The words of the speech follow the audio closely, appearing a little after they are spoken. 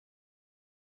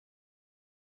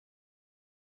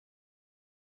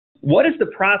what is the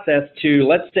process to,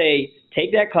 let's say,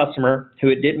 take that customer who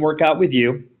it didn't work out with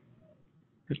you,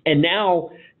 and now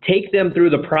take them through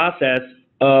the process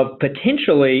of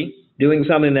potentially doing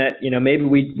something that, maybe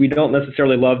we don't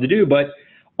necessarily love to do, but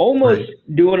almost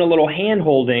Right. doing a little hand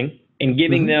holding and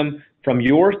giving Hmm. them from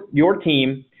your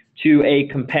team to a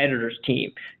competitor's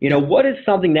team. Yeah. What is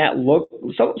something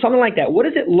something like that? What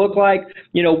does it look like?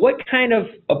 What kind of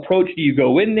approach do you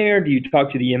go in there? Do you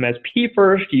talk to the MSP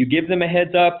first? Do you give them a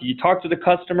heads up? Do you talk to the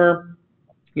customer?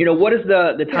 What is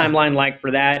the Yeah. timeline like for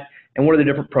that? And what are the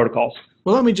different protocols?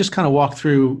 Well, let me just kind of walk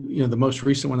through, the most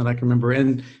recent one that I can remember.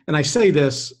 And I say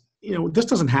this, this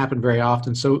doesn't happen very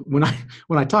often. So when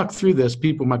I talk through this,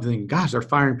 people might be thinking, gosh, they're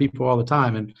firing people all the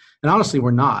time. And honestly,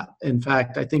 we're not. In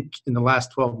fact, I think in the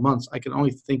last 12 months, I can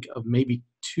only think of maybe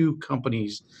 2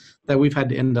 companies that we've had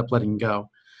to end up letting go.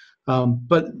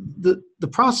 But the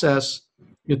process,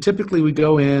 typically we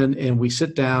go in and we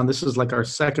sit down. This is like our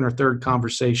second or third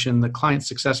conversation. The client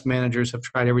success managers have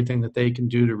tried everything that they can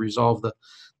do to resolve the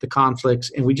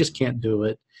conflicts, and we just can't do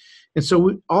it. And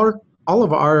so all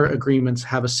of our agreements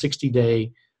have a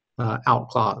 60-day out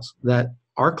clause that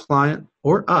our client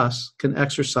or us can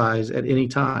exercise at any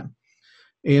time.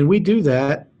 And we do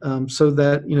that so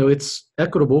that it's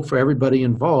equitable for everybody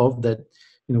involved. That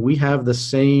we have the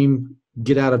same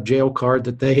get out of jail card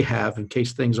that they have in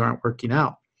case things aren't working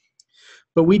out.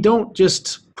 But we don't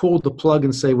just pull the plug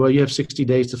and say, well, you have 60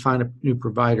 days to find a new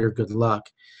provider. Good luck.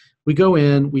 We go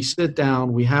in, we sit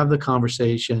down, we have the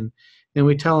conversation, and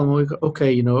we tell them,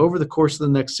 okay, over the course of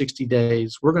the next 60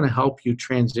 days, we're going to help you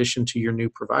transition to your new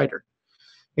provider.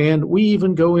 And we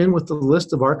even go in with the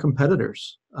list of our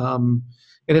competitors.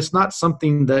 And it's not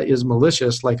something that is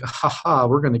malicious, like, haha,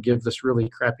 we're going to give this really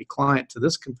crappy client to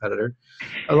this competitor.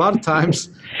 A lot of times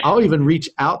I'll even reach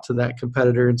out to that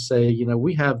competitor and say,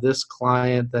 we have this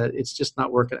client that it's just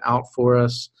not working out for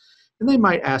us. And they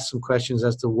might ask some questions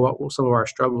as to what some of our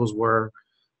struggles were.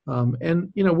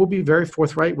 And we'll be very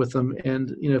forthright with them.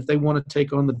 And if they want to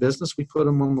take on the business, we put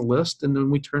them on the list, and then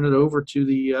we turn it over to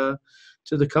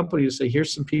the company to say,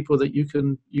 here's some people that you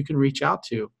can reach out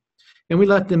to, and we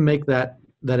let them make that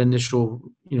initial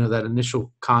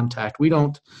contact. We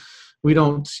don't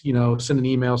send an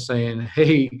email saying,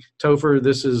 hey, Topher,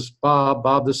 this is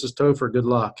Bob, this is Topher, good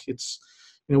luck. It's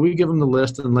we give them the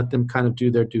list and let them kind of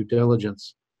do their due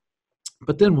diligence.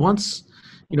 But then once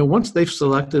they've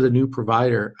selected a new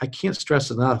provider, I can't stress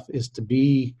enough is to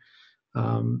be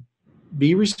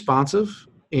responsive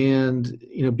and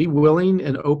be willing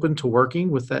and open to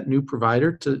working with that new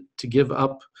provider to give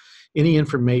up any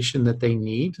information that they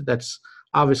need. That's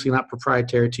obviously not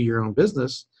proprietary to your own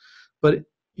business, but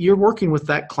you're working with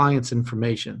that client's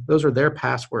information. Those are their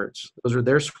passwords. Those are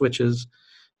their switches.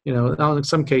 Now in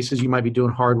some cases you might be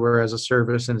doing hardware as a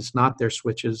service and it's not their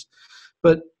switches.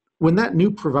 But when that new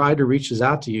provider reaches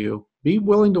out to you, be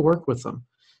willing to work with them,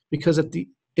 because at the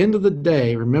end of the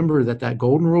day, remember that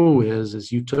golden rule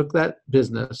is you took that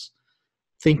business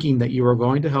thinking that you are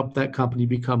going to help that company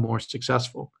become more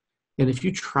successful. And if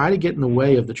you try to get in the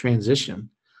way of the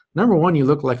transition, number one, you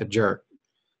look like a jerk.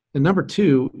 And number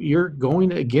two, you're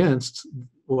going against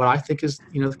what I think is,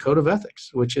 the code of ethics,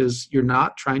 which is you're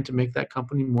not trying to make that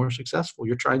company more successful.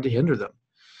 You're trying to hinder them.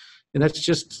 And that's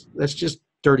just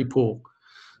dirty pool.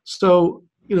 So,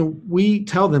 we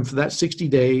tell them for that 60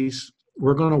 days,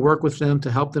 we're going to work with them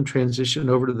to help them transition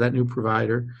over to that new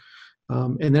provider.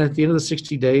 And then at the end of the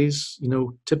 60 days,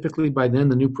 typically by then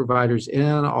the new provider's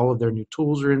in, all of their new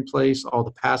tools are in place, all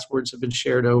the passwords have been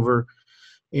shared over.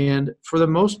 And for the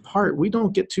most part, we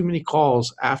don't get too many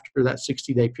calls after that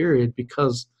 60-day period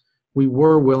because we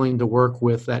were willing to work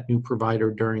with that new provider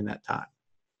during that time.